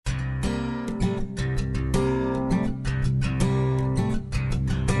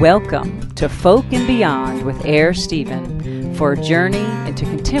Welcome to Folk and Beyond with Air Stephen for a journey into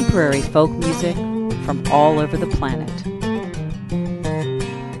contemporary folk music from all over the planet.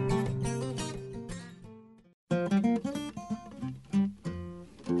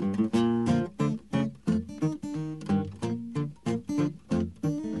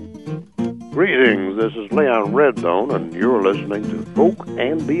 Greetings, this is Leon Redbone, and you're listening to Folk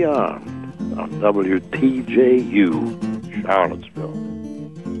and Beyond on WTJU, Charlottesville.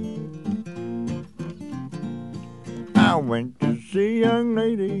 I went to see a young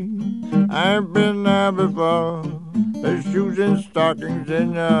lady, I've been there before. Her shoes and stockings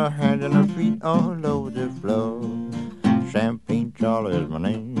in her hands and her feet all over the floor. Champagne Charlie is my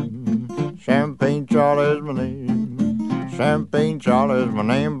name, Champagne Charlie is my name, Champagne Charlie is my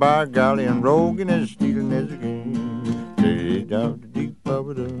name, by golly, and Rogan is stealing his game.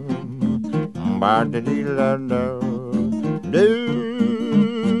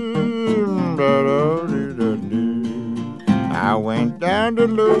 I went down to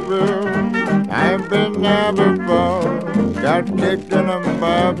Louisville, I've been there before. Got kicked in a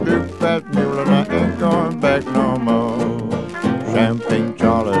big fat mule and I ain't going back no more. Champagne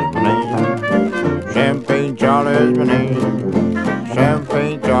Charlie is my name, Champagne Charlie is my name,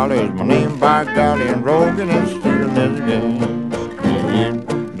 Champagne Charlie is my name, by golly, and Rogan is stealing his game.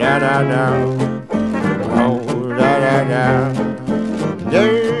 Da da da, oh da da da,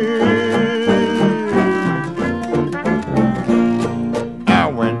 yeah. I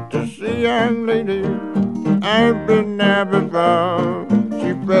went to see a young lady, I've been there before.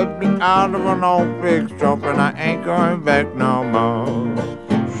 She fed me out of an old big stump and I ain't going back no more.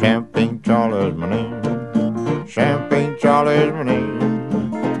 Champagne Charlie is my name, Champagne Charlie is my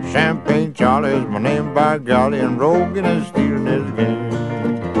name, Champagne Charlie is my name, by golly, and Rogan is stealing his game.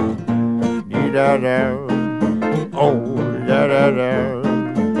 Dee-da-da, oh, da-da-da,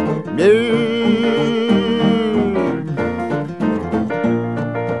 yeah.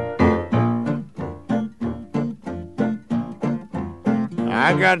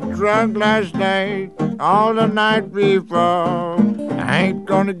 I got drunk last night, all the night before. I ain't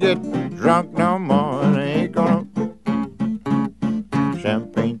gonna get drunk no more, and I ain't gonna.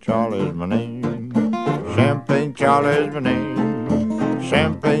 Champagne Charlie is my name, Champagne Charlie is my name,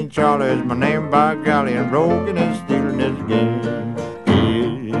 Champagne Charlie is my name, by golly, and Rogan is stealing his game.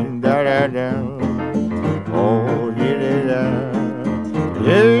 Da-da-da, oh, da-da-da,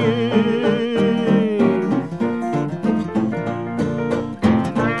 yeah.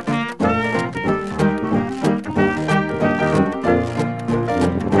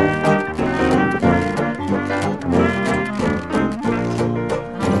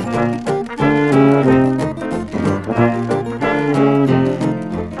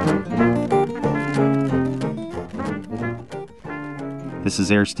 This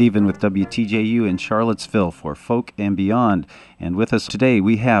is Air Stephen with WTJU in Charlottesville for Folk and Beyond. And with us today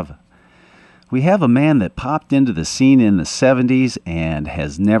we have a man that popped into the scene in the 70s and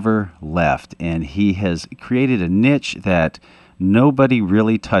has never left. And he has created a niche that nobody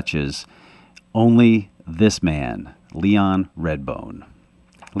really touches, only this man, Leon Redbone.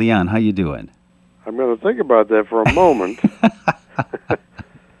 Leon, how you doing? I'm going to think about that for a moment.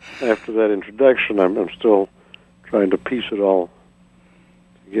 After that introduction, I'm still trying to piece it all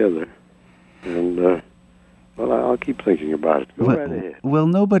together, and well, I'll keep thinking about it. Go right ahead. Well,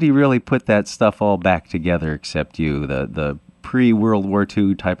 nobody really put that stuff all back together except you. The pre-World War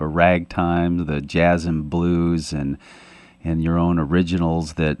II type of ragtime, the jazz and blues, and your own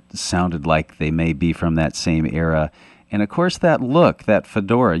originals that sounded like they may be from that same era. And of course, that look, that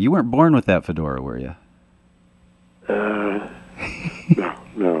fedora. You weren't born with that fedora, were you? No,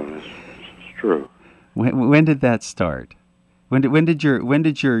 it's true. When did that start? When did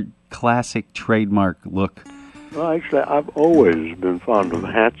your classic trademark look? Well, actually, I've always been fond of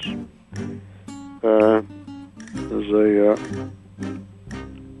hats. There's a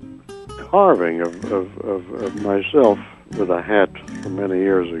carving of myself with a hat from many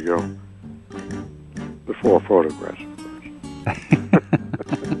years ago, before photographs, of course.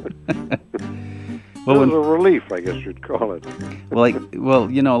 Well, it was a relief, I guess you'd call it.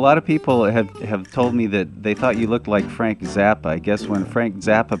 Well, you know, a lot of people have told me that they thought you looked like Frank Zappa. I guess when Frank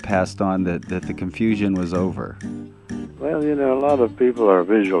Zappa passed on, that the confusion was over. Well, you know, a lot of people are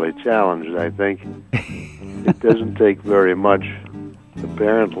visually challenged, I think. It doesn't take very much.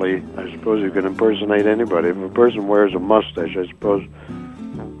 Apparently, I suppose you can impersonate anybody. If a person wears a mustache, I suppose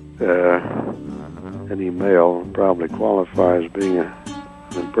any male probably qualifies as being an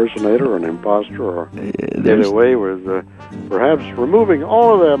impersonator or an imposter, or get away with perhaps removing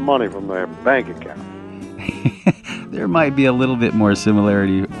all of their money from their bank account. there might be a little bit more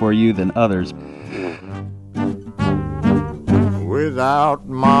similarity for you than others. Without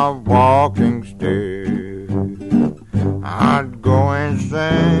my walking stick, I'd go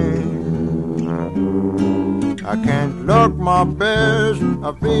insane. I can't look my best,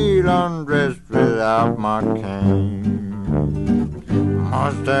 I feel undressed without my cane.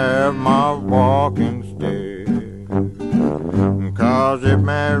 Must have my walking stick, 'cause it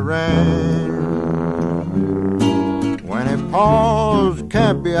may rain. When it pours,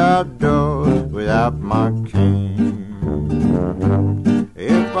 can't be outdoors without my cane.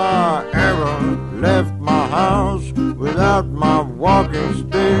 If I ever left my house without my walking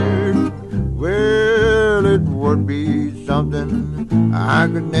stick, well, it would be something I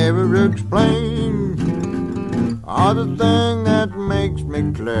could never explain. Or the thing that makes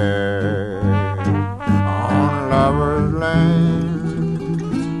me clear on Lover's Lane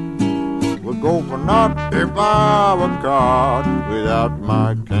would go for naught if I were caught without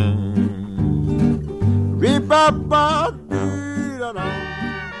my cane.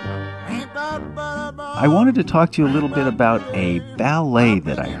 I wanted to talk to you a little bit about a ballet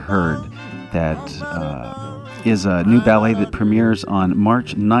that I heard that is a new ballet that premieres on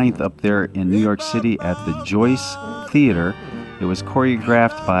March 9th up there in New York City at the Joyce Theater. It was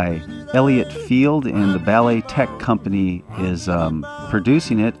choreographed by Elliott Field, and the Ballet Tech Company is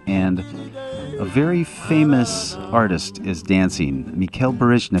producing it, and a very famous artist is dancing, Mikhail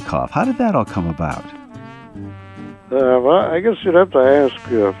Baryshnikov. How did that all come about? Well, I guess you'd have to ask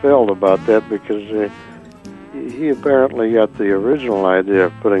Feld about that, because he apparently got the original idea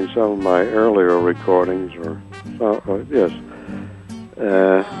of putting some of my earlier recordings,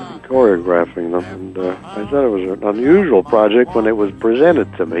 choreographing them. And I thought it was an unusual project when it was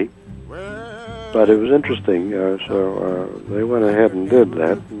presented to me, but it was interesting. So they went ahead and did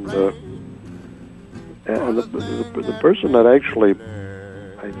that. And the person that actually,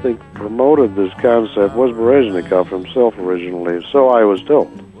 I think, promoted this concept was Baryshnikov himself originally, so I was told.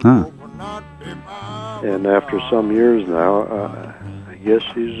 Huh. And after some years now, I guess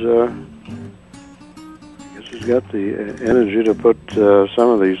he's got the energy to put some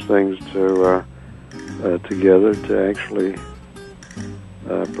of these things together to actually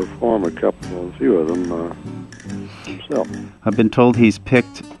perform a few of them himself. I've been told he's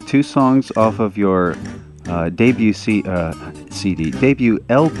picked 2 songs off of your debut debut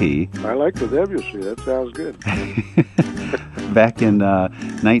LP. I like the debut. That sounds good. Back in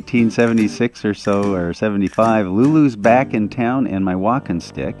 1976 or so, or 75, Lulu's Back in Town and My Walking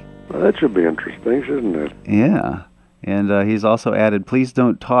Stick. Well, that should be interesting, shouldn't it? Yeah. And he's also added Please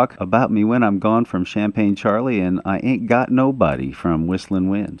Don't Talk About Me When I'm Gone from Champagne Charlie, and I Ain't Got Nobody from Whistling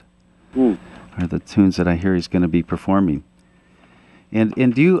Wind. Are the tunes that I hear he's going to be performing. And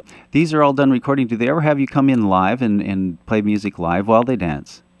these are all done recording. Do they ever have you come in live and play music live while they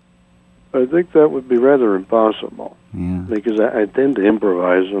dance? I think that would be rather impossible. Yeah. Because I tend to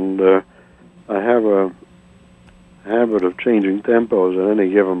improvise, and I have a habit of changing tempos at any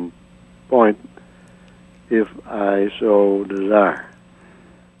given point if I so desire,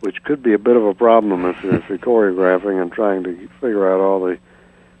 which could be a bit of a problem if you're choreographing and trying to figure out all the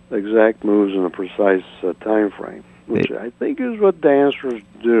exact moves in a precise time frame, which I think is what dancers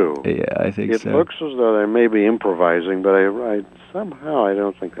do. Yeah, I think so. It looks as though they may be improvising, but I somehow I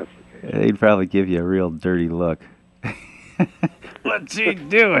don't think that's the case. They'd probably give you a real dirty look. What's he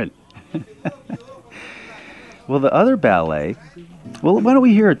doing? Well, the other ballet, why don't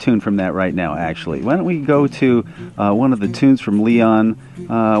we hear a tune from that right now, actually? Why don't we go to one of the tunes from Leon?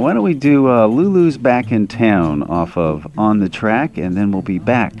 Why don't we do Lulu's Back in Town off of On the Track, and then we'll be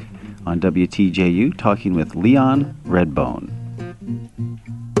back on WTJU talking with Leon Redbone.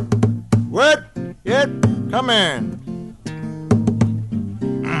 What? Yet? Come in.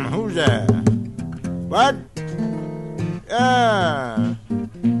 Who's there? What? Yeah.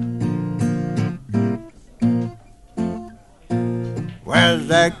 Where's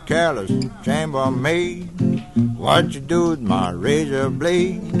that careless chambermaid? What you do with my razor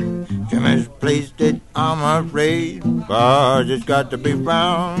blade? To misplaced it, I'm afraid, 'cause it's got to be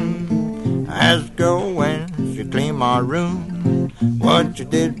found. Ask her when she cleaned my room, what you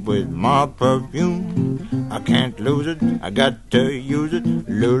did with my perfume. I can't lose it, I got to use it.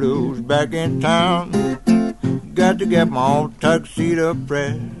 Lulu's back in town. Got to get my old tuxedo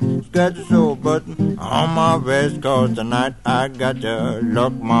pressed. Got to sew a button on my vest, 'cause tonight I got to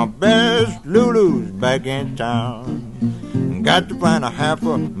look my best. Lulu's back in town. Got to find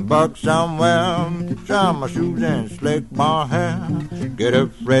 $50 somewhere, shine my shoes and slick my hair. Get a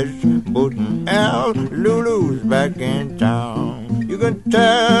fresh boot and L. Lulu's back in town. You can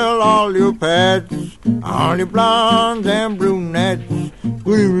tell all your pets, all your blondes and brunettes.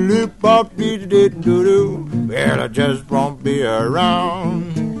 Well, I just won't be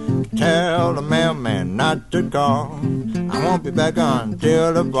around. Tell the mailman not to call. I won't be back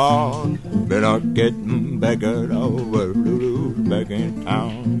until the fall. Better get back at over back in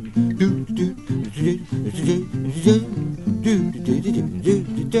town.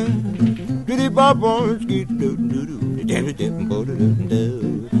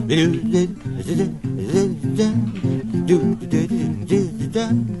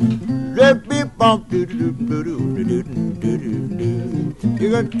 You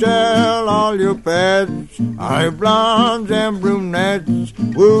can tell all your pets, all your blondes and brunettes.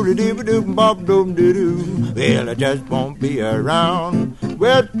 Well, I just won't be around.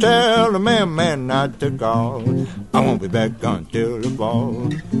 Well, tell the mailman not to call. I won't be back until the fall.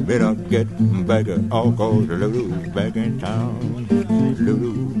 Better get back all cause Lulu's back in town.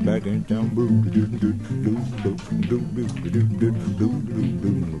 Lulu's back in town.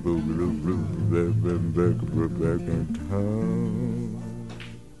 Back in town.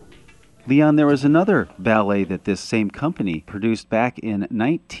 Leon, there was another ballet that this same company produced back in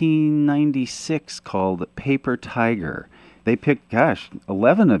 1996 called Paper Tiger. They picked,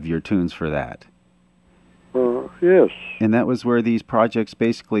 11 of your tunes for that. Yes. And that was where these projects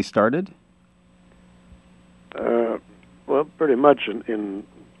basically started? Well, pretty much in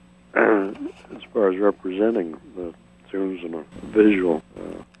as far as representing the tunes in a visual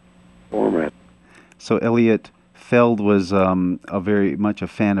format. So Elliot Feld was very much a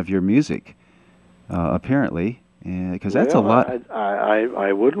fan of your music, apparently, because that's a lot.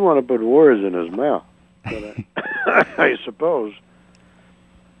 I wouldn't want to put words in his mouth, but I suppose.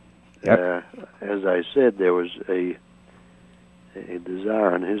 Yep. As I said, there was a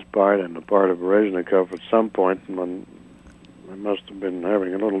desire on his part and the part of Reznikov at some point when they must have been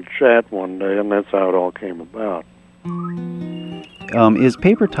having a little chat one day, and that's how it all came about. Is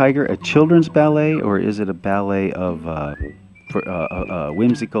Paper Tiger a children's ballet, or is it a ballet of a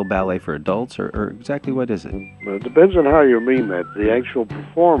whimsical ballet for adults, or exactly what is it? Well, it depends on how you mean that. The actual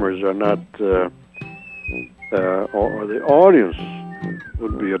performers are not, or the audience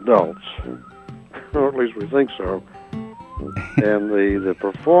would be adults, or at least we think so. And the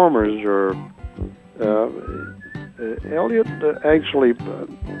performers are. Elliot actually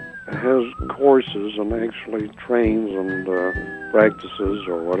has courses and actually trains and practices,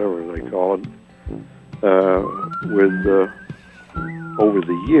 or whatever they call it, with over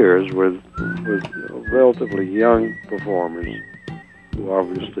the years with relatively young performers who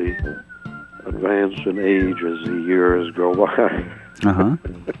obviously advance in age as the years go by. Uh-huh.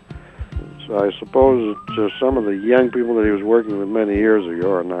 So I suppose that some of the young people that he was working with many years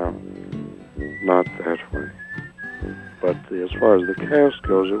ago are now not that way. But as far as the cast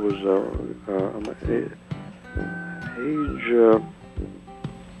goes, it was an age.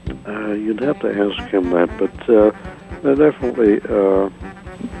 You'd have to ask him that, but they're definitely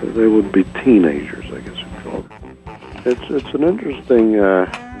they would be teenagers, I guess you'd call it. It's an interesting,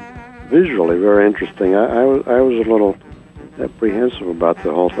 visually very interesting. I was a little apprehensive about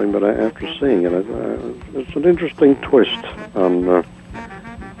the whole thing, but after seeing it, it's an interesting twist on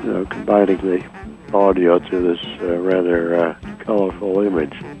combining the audio to this rather colorful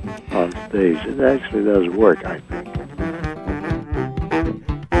image on stage. It actually does work, I think.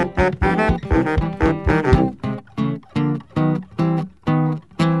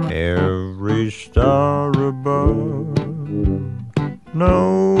 Every star above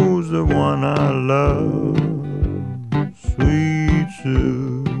knows the one I love, sweet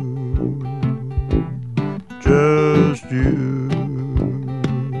Sue, just you.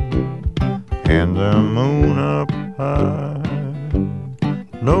 And the moon up high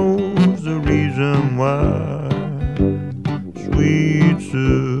knows the reason why, sweet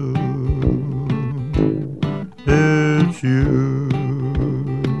Sue, it's you.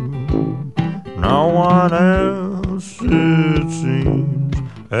 No one else, it seems,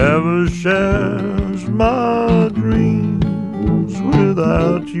 ever shares my dreams.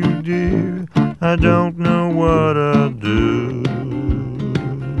 Without you, dear, I don't know what I'd do.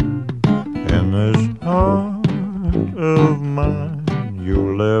 In this heart of mine,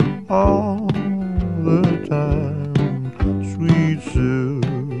 you'll live all the time, sweet Sue,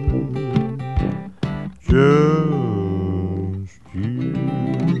 just you.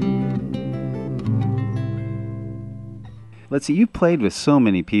 Let's see, you've played with so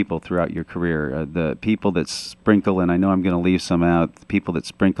many people throughout your career. The people that sprinkle, and I know I'm going to leave some out, the people that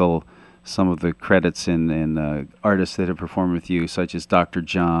sprinkle some of the credits in artists that have performed with you, such as Dr.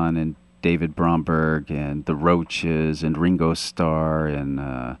 John and David Bromberg and the Roaches and Ringo Starr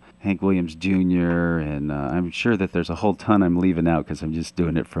and Hank Williams Jr. And I'm sure that there's a whole ton I'm leaving out because I'm just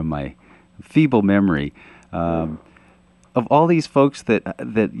doing it from my feeble memory. Of all these folks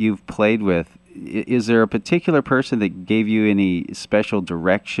that you've played with, is there a particular person that gave you any special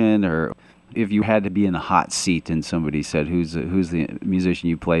direction, or if you had to be in a hot seat and somebody said, who's the musician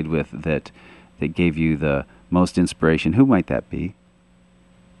you played with that gave you the most inspiration, who might that be?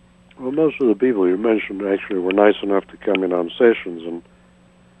 Well, most of the people you mentioned actually were nice enough to come in on sessions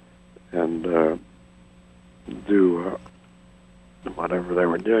and do whatever they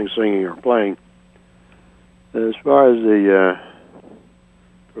were doing, singing or playing. As far as the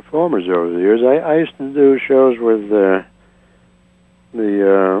performers over the years, I used to do shows with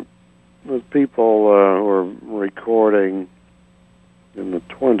people who were recording in the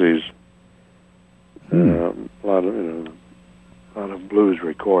 20s. A lot of blues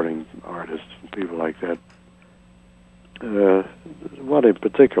recording artists and people like that. One in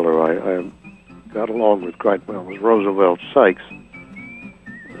particular I got along with quite well was Roosevelt Sykes.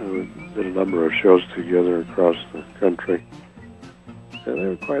 We did a number of shows together across the country. And there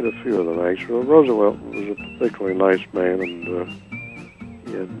were quite a few of them, actually. Roosevelt was a particularly nice man, and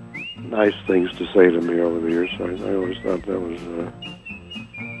he had nice things to say to me over the years. So I always thought that was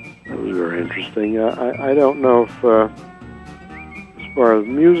very interesting. I don't know if, as far as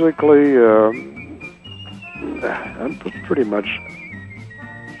musically, I'm pretty much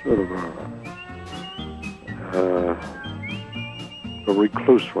sort of a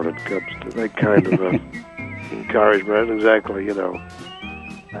recluse when it comes to that kind of encouragement. Exactly,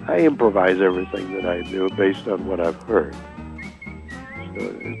 I improvise everything that I do based on what I've heard. So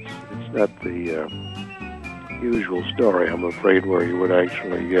it's not the usual story, I'm afraid, where you would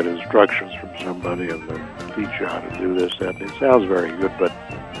actually get instructions from somebody and then teach you how to do this, that. It sounds very good, but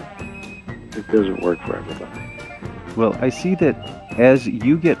it doesn't work for everybody. Well, I see that as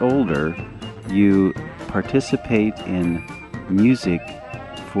you get older, you participate in music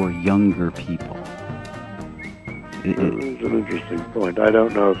for younger people. It's an interesting point. I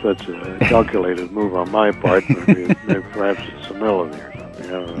don't know if that's a calculated move on my part, maybe perhaps it's a melody or something. I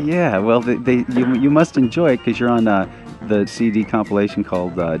don't know. Yeah, well, you must enjoy it because you're on the CD compilation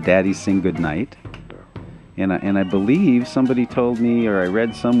called Daddy Sing Goodnight. And I believe somebody told me, or I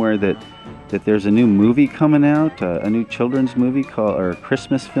read somewhere, that there's a new movie coming out, a new children's movie or a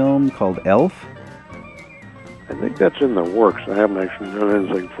Christmas film called Elf. I think that's in the works. I haven't actually done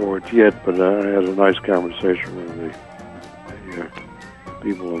anything for it yet, but I had a nice conversation with the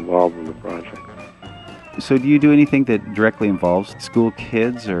people involved in the project. So do you do anything that directly involves school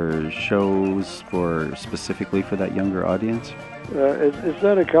kids or shows specifically for that younger audience? It's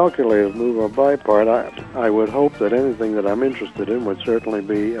not a calculated move on my part. I would hope that anything that I'm interested in would certainly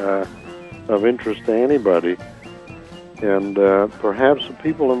be of interest to anybody. And perhaps the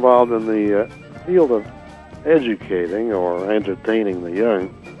people involved in the field of educating or entertaining the young,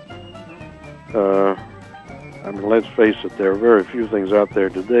 let's face it, there are very few things out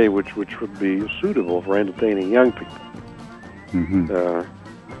there today which would be suitable for entertaining young people. Mm-hmm.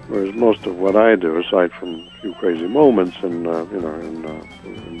 Whereas most of what I do, aside from a few crazy moments in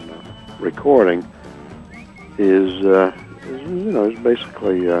recording, is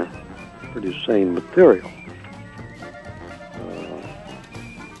basically pretty sane material,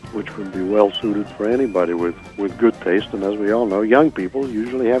 which would be well suited for anybody with good taste. And as we all know, young people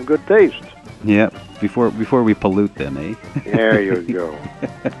usually have good taste. Yeah, before we pollute them, eh? There you go.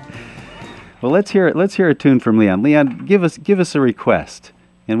 Well, let's hear a tune from Leon. Leon, give us a request,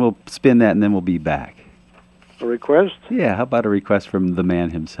 and we'll spin that, and then we'll be back. A request? Yeah, how about a request from the man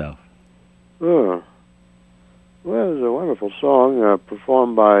himself? Oh, well, it's a wonderful song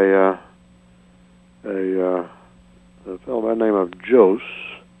performed by a fellow by the name of Jose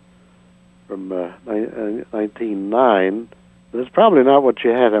from 1909. That's probably not what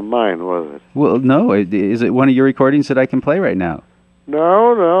you had in mind, was it? Well, no. Is it one of your recordings that I can play right now?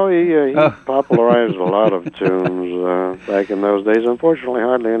 No. He popularized a lot of tunes back in those days. Unfortunately,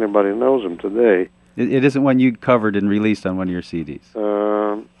 hardly anybody knows him today. It isn't one you covered and released on one of your CDs?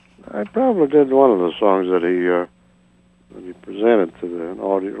 I probably did one of the songs that he presented to the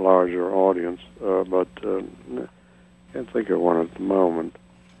larger audience, but can't think of one at the moment.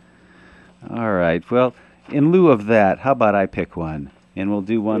 All right. Well, in lieu of that, how about I pick one? And we'll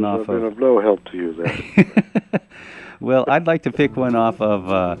do one off of... It's been of no help to you there. Well, I'd like to pick one off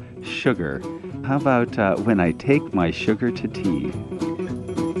of Sugar. How about When I Take My Sugar to Tea?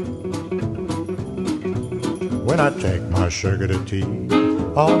 When I take my sugar to tea,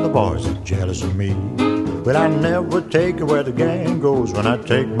 all the boys are jealous of me. Well, I never take her where the gang goes when I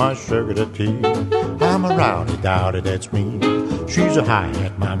take my sugar to tea. I'm a rowdy dowdy, that's me. She's a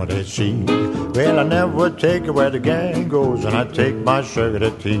hi-hat mama, that's she. Well, I never take her where the gang goes when I take my sugar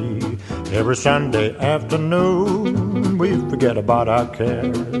to tea. Every Sunday afternoon, we forget about our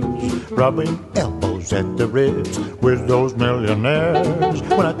cares, rubbing elbows at the Ritz with those millionaires.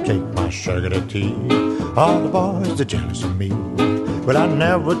 When I take my sugar to tea, all the boys are jealous of me. Well, I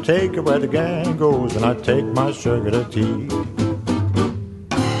never take her where the gang goes when I take my sugar to tea.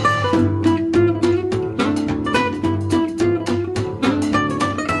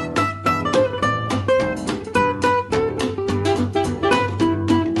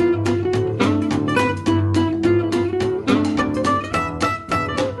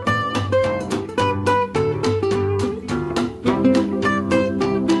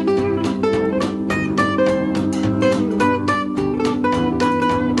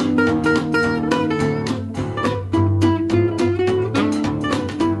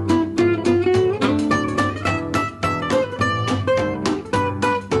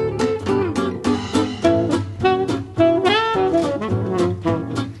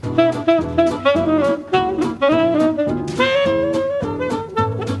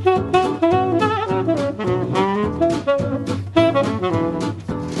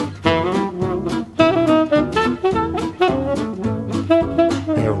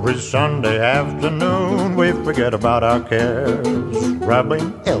 Sunday afternoon, we forget about our cares,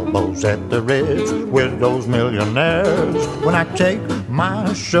 rubbing elbows at the Ritz with those millionaires. When I take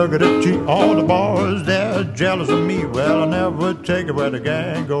my sugar to tea, all the boys, they're jealous of me. Well, I never take it where the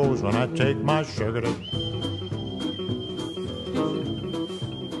gang goes when I take my sugar to tea.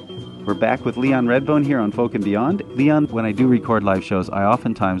 We're back with Leon Redbone here on Folk and Beyond. Leon, when I do record live shows, I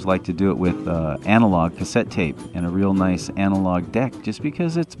oftentimes like to do it with analog cassette tape and a real nice analog deck just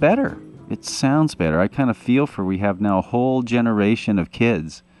because it's better. It sounds better. I kind of feel for we have now a whole generation of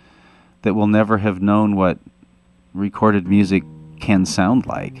kids that will never have known what recorded music can sound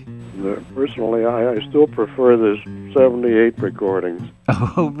like. Personally, I still prefer the 78 recordings.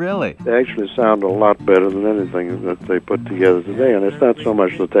 Oh, really? They actually sound a lot better than anything that they put together today, and it's not so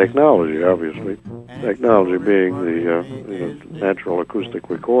much the technology, obviously. Technology being the natural acoustic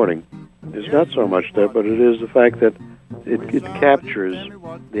recording. It's not so much that, but it is the fact that it captures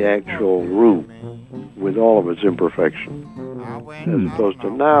the actual root with all of its imperfection, as opposed to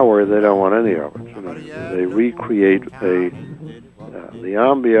now where they don't want any of it. They recreate the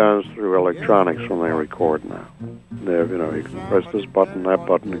ambiance through electronics when they record now. You can press this button, that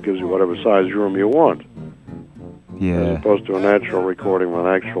button, it gives you whatever size room you want. Yeah. As opposed to a natural recording with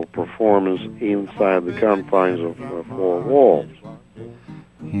an actual performance inside the confines of four walls.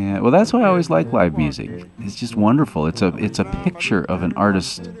 Yeah, well, that's why I always like live music. It's just wonderful. It's a picture of an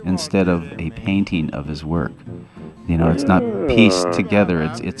artist instead of a painting of his work. It's not pieced together.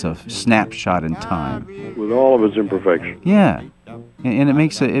 It's a snapshot in time with all of its imperfections. Yeah, and it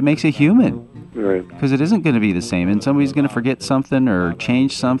makes it human. Right. Because it isn't going to be the same, and somebody's going to forget something or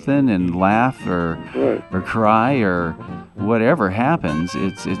change something and laugh or cry or whatever happens.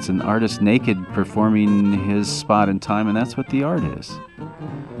 It's an artist naked performing his spot in time, and that's what the art is.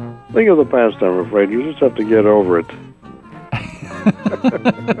 Think of the past, I'm afraid. You just have to get over it.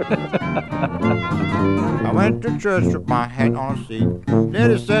 I went to church with my hat on a seat.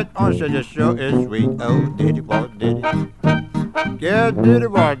 Daddy said, "Oh, said your show is sweet." Oh, did it, boy, did it. Yeah, did it,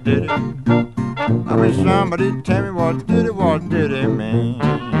 boy, did it. I wish somebody tell me what did it mean.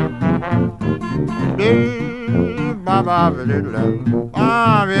 Ba ba ba da da,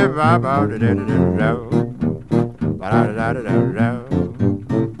 ba ba ba da da da da, ba da da da da da,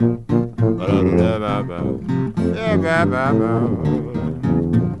 ba da da ba ba, yeah ba ba ba.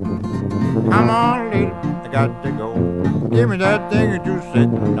 Come on, lady, I got to go. Give me that thing that you said.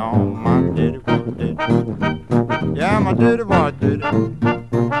 No, my daddy, what did it? Yeah, my daddy, what did it?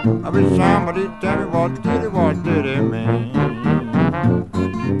 I wish somebody tell me what did it mean?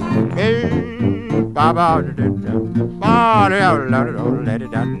 Hey, ba ba da da da, ba da da da da, let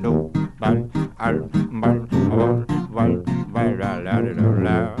it down low, ba ba ba ba ba da da da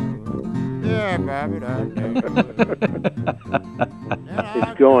da. Yeah, ba ba da da.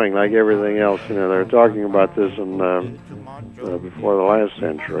 It's going like everything else. They're talking about this before the last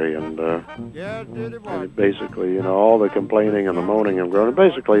century, and basically, all the complaining and the moaning and groaning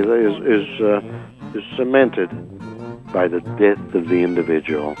basically is cemented by the death of the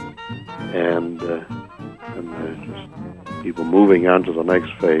individual, and just people moving on to the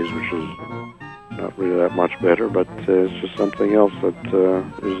next phase, which is not really that much better, but it's just something else that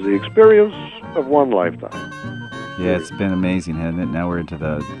is the experience of one lifetime. Yeah, it's been amazing, hasn't it? Now we're into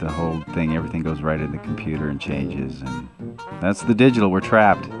the whole thing. Everything goes right in the computer and changes, and that's the digital. We're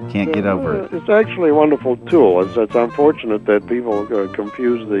trapped. Can't get over it. It's actually a wonderful tool. It's unfortunate that people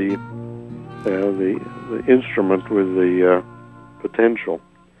confuse the instrument with the potential.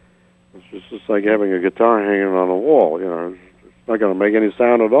 It's just like having a guitar hanging on a wall. You know, it's not going to make any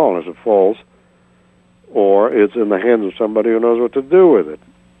sound at all unless it falls, or it's in the hands of somebody who knows what to do with it.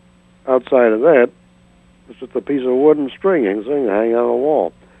 Outside of that, it's just a piece of wood and string hanging on a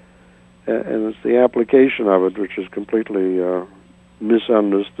wall. And it's the application of it which is completely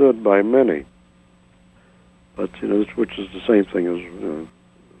misunderstood by many. But, you know, which is the same thing as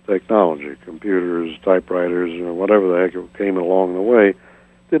technology. Computers, typewriters, whatever the heck came along the way,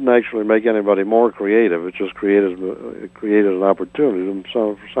 didn't actually make anybody more creative. It just created an opportunity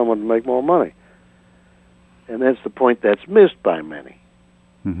for someone to make more money. And that's the point that's missed by many.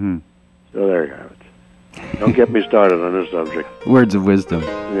 Mm-hmm. So there you have it. Don't get me started on this subject. Words of wisdom.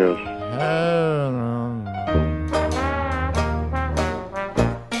 Yes.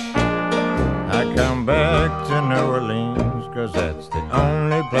 I come back to New Orleans, 'cause that's the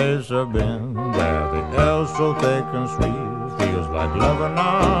only place I've been, where the air's so thick and sweet, feels like loving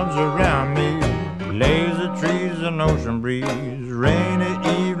arms around me. Lazy trees and ocean breeze, rainy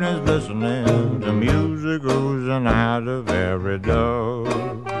evenings listening to music oozing out of every door.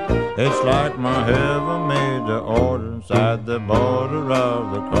 It's like my heaven made to order inside the border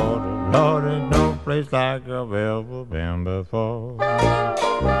of the quarter. Lord, ain't no place like I've ever been before.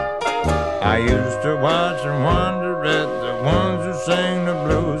 I used to watch and wonder at the ones who sing the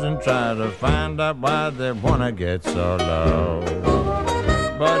blues and try to find out why they wanna get so low.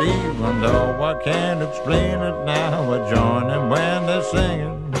 But even though I can't explain it now, I join them when they're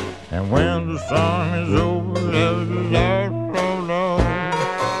singing, and when the song is over, there's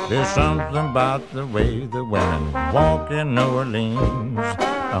there's something about the way the women walk in New Orleans.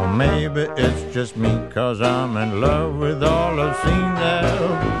 Or maybe it's just me, 'cause I'm in love with all I've seen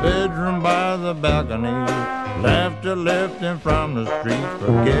there. Bedroom by the balcony, laughter lifting from the street,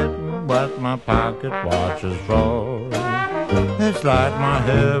 forgetting what my pocket watch is for. It's like my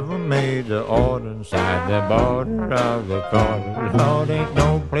heaven made to order inside the border of the quarter. Lord, ain't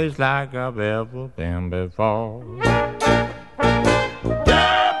no place like I've ever been before.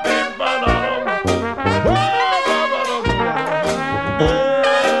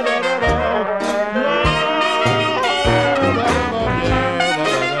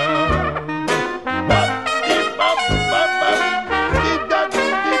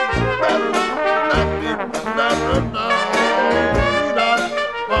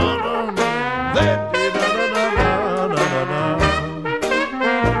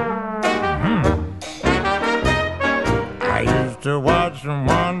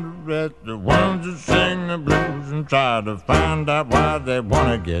 Try to find out why they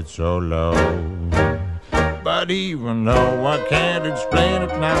wanna get so low. But even though I can't explain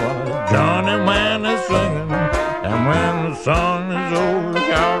it now, I join in when they're singing, and when the song is over,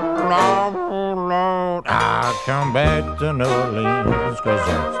 oh Lord, I come back to New Orleans, 'cause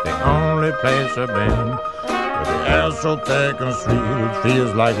that's the only place I've been. The air's so thick and sweet, it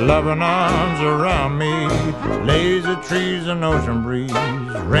feels like loving arms around me. Lazy trees and ocean breeze,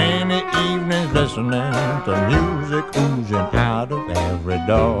 rainy evenings listening to music oozing out of every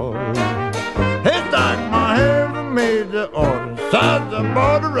door. It's like my heaven made the order inside the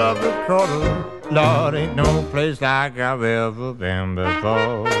border of the quarter. Lord, ain't no place like I've ever been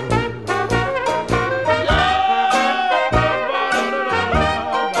before.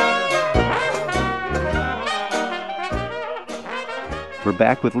 We're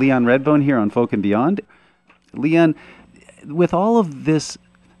back with Leon Redbone here on Folk and Beyond. Leon, with all of this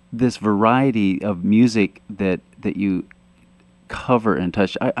variety of music that you cover and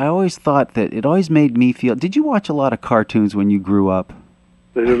touch, I always thought that it always made me feel... Did you watch a lot of cartoons when you grew up?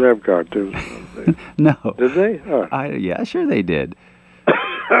 They didn't have cartoons. No. Did they? Oh. Yeah, sure they did.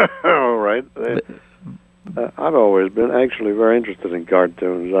 All right. I've always been actually very interested in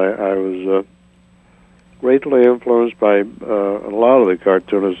cartoons. I was... greatly influenced by a lot of the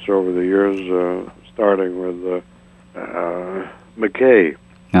cartoonists over the years, starting with McKay,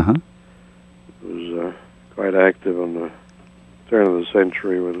 who was quite active in the turn of the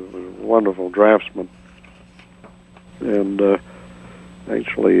century, with a wonderful draftsman, and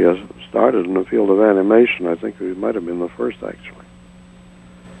actually started in the field of animation. I think he might have been the first, actually,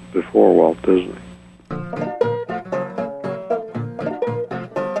 before Walt Disney.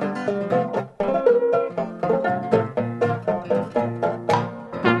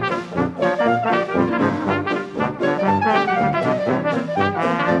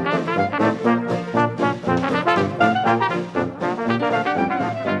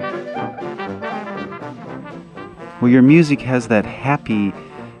 Well, your music has that happy,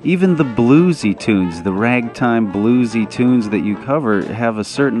 even the bluesy tunes, the ragtime bluesy tunes that you cover have a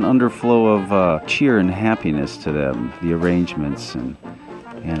certain underflow of cheer and happiness to them, the arrangements. And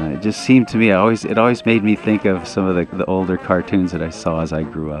it just seemed to me, it always made me think of some of the older cartoons that I saw as I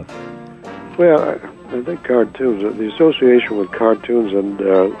grew up. Well, I think cartoons, the association with cartoons and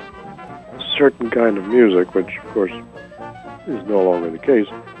certain kind of music, which of course is no longer the case,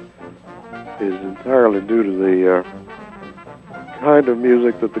 is entirely due to the kind of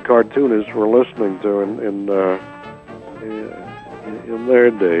music that the cartoonists were listening to in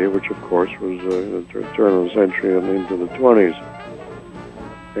their day, which of course was the turn of the century and into the 20s.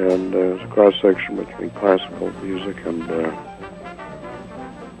 And it's a cross-section between classical music and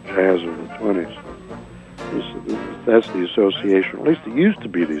jazz of the 20s. That's the association. At least it used to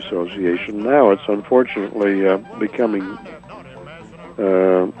be the association. Now it's unfortunately becoming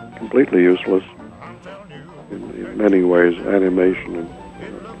completely useless in many ways. Animation, and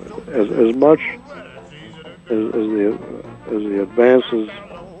as much as the advances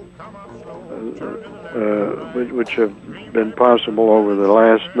which have been possible over the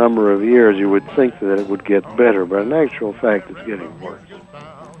last number of years, you would think that it would get better, but in actual fact, it's getting worse.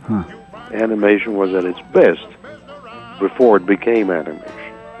 Huh. Animation was at its best before it became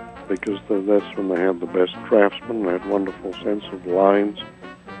animation, because that's when they had the best craftsmen, they had wonderful sense of lines,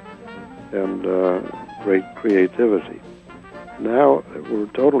 and great creativity. Now we're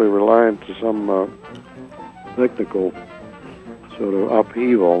totally reliant to some technical sort of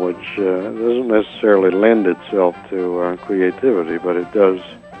upheaval, which doesn't necessarily lend itself to creativity, but it does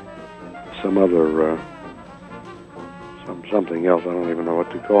some other something else. I don't even know what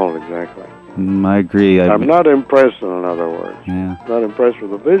to call it exactly. I agree. I'm not impressed, in other words. Yeah. Not impressed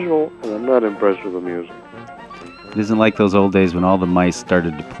with the visual, and I'm not impressed with the music. It isn't like those old days when all the mice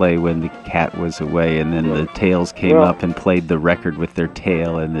started to play when the cat was away, and then the tails came up and played the record with their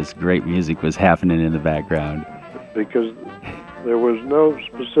tail, and this great music was happening in the background. Because there was no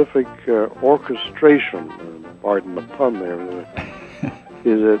specific orchestration, pardon the pun there,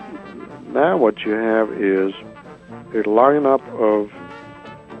 is that now what you have is a lineup of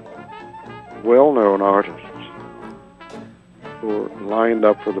well-known artists who are lined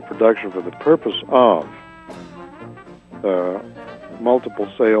up for the production for the purpose of multiple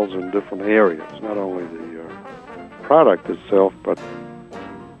sales in different areas, not only the product itself, but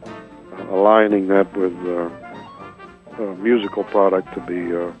aligning that with a musical product to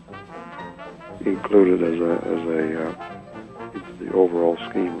be included as into the overall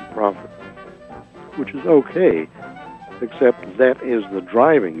scheme of profit, which is okay, except that is the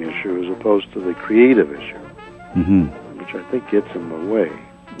driving issue as opposed to the creative issue, which I think gets in the way.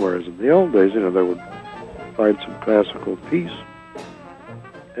 Whereas in the old days, they would find some classical piece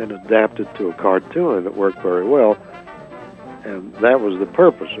and adapt it to a cartoon, and it worked very well. And that was the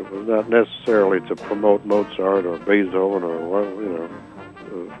purpose. It was not necessarily to promote Mozart or Beethoven or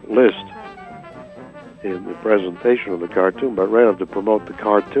Liszt in the presentation of the cartoon, but rather to promote the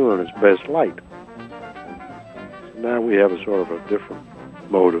cartoon in its best light. So now we have a sort of a different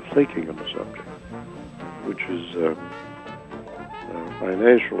mode of thinking on the subject, which is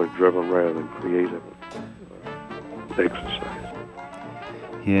financially driven rather than creative exercise.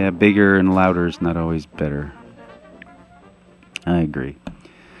 Yeah, bigger and louder is not always better. I agree.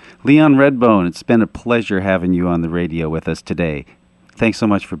 Leon Redbone, it's been a pleasure having you on the radio with us today. Thanks so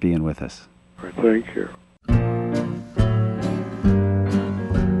much for being with us. Thank you.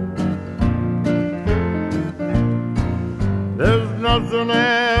 There's nothing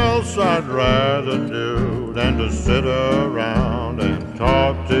else I'd rather do than to sit around and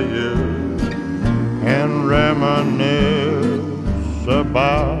talk to you and reminisce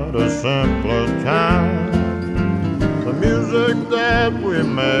about a simpler time. The music that we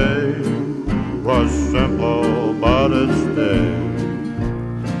made was simple, but it stayed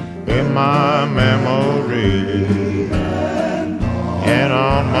in my memory and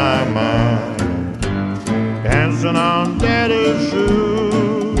on my mind. Dancing on Daddy's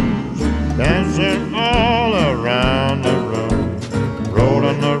shoes, dancing all around the room,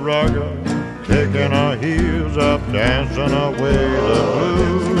 rolling the rug up, kicking our heels up, dancing away the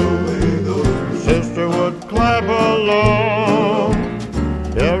blues. Sister would clap along,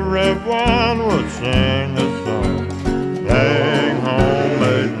 everyone would sing a song, playing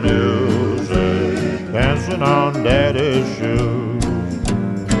homemade music, dancing on Daddy's shoes.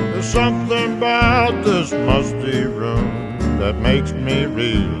 There's something about this musty room that makes me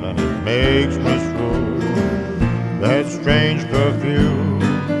reel and it makes me swoon. That strange perfume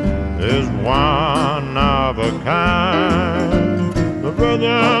is one of a kind. The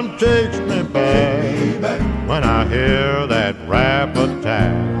rhythm takes me back when and I hear that rap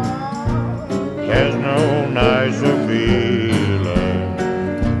attack. There's no nicer feeling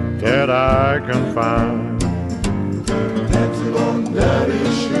that I can find. Dancing on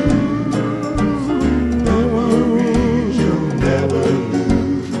daddy's shoes, memories you'll never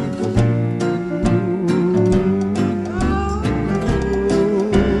lose.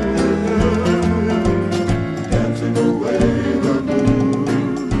 Dancing away the blues.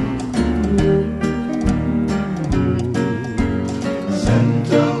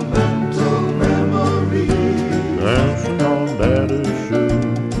 Sentimental memories. Dancing on daddy's shoes.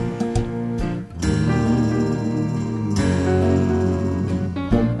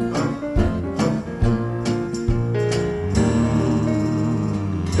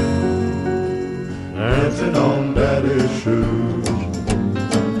 Dancing on daddy's shoes.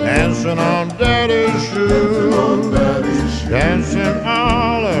 Dancing on daddy's shoes. Dancing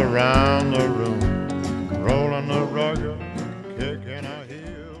all around the room. Rolling the rug up, kicking our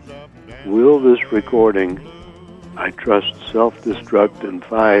heels up. Will this recording, I trust, self-destruct in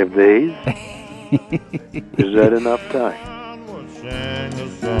 5 days? Is that enough time? We'll sing the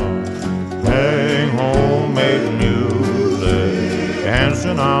song, playing homemade music,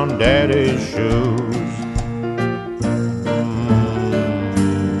 dancing on daddy's shoes.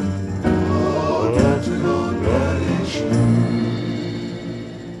 Dancing on daddy's shoes.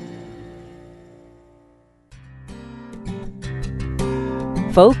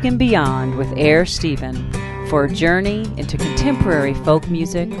 Folk and Beyond with Air Stephen for a journey into contemporary folk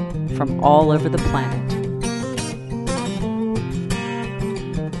music from all over the planet.